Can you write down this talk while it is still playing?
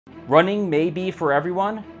Running may be for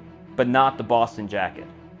everyone, but not the Boston jacket.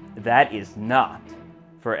 That is not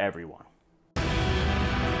for everyone.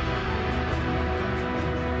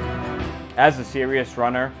 As a serious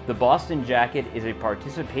runner, the Boston jacket is a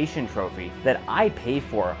participation trophy that I pay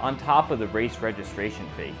for on top of the race registration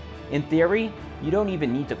fee. In theory, you don't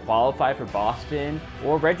even need to qualify for Boston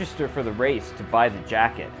or register for the race to buy the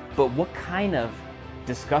jacket. But what kind of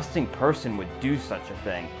disgusting person would do such a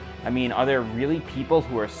thing? I mean, are there really people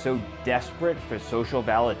who are so desperate for social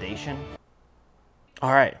validation?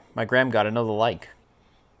 All right, my gram got another like.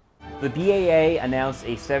 The BAA announced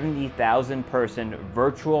a 70,000 person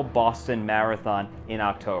virtual Boston Marathon in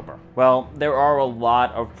October. Well, there are a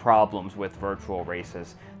lot of problems with virtual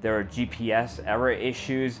races. There are GPS error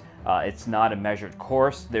issues, it's not a measured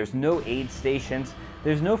course, there's no aid stations,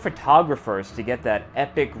 there's no photographers to get that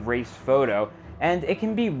epic race photo, and it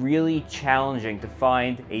can be really challenging to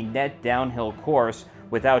find a net downhill course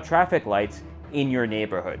without traffic lights in your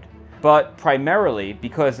neighborhood. But primarily,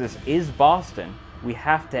 because this is Boston, we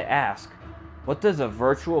have to ask, what does a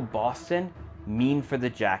virtual Boston mean for the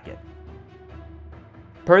jacket?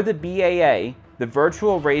 Per the BAA, the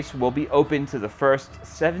virtual race will be open to the first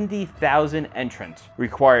 70,000 entrants,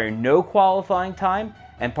 requiring no qualifying time,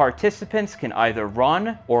 and participants can either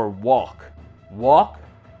run or walk. Walk?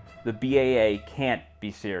 The BAA can't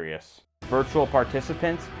be serious. Virtual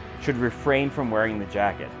participants should refrain from wearing the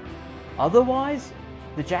jacket. Otherwise,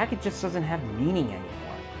 the jacket just doesn't have meaning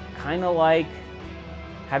anymore. Kind of like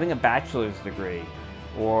having a bachelor's degree,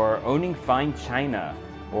 or owning fine china,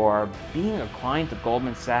 or being a client of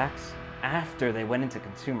Goldman Sachs after they went into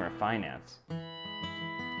consumer finance.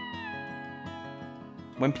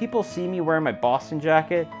 When people see me wearing my Boston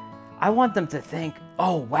jacket, I want them to think,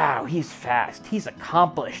 oh wow, he's fast, he's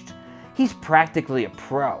accomplished, he's practically a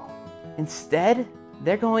pro. Instead,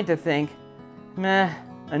 they're going to think, meh,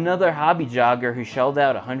 another hobby jogger who shelled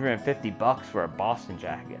out $150 for a Boston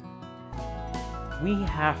jacket. We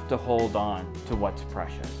have to hold on to what's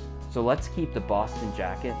precious. So let's keep the Boston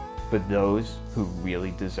jacket for those who really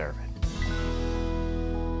deserve it.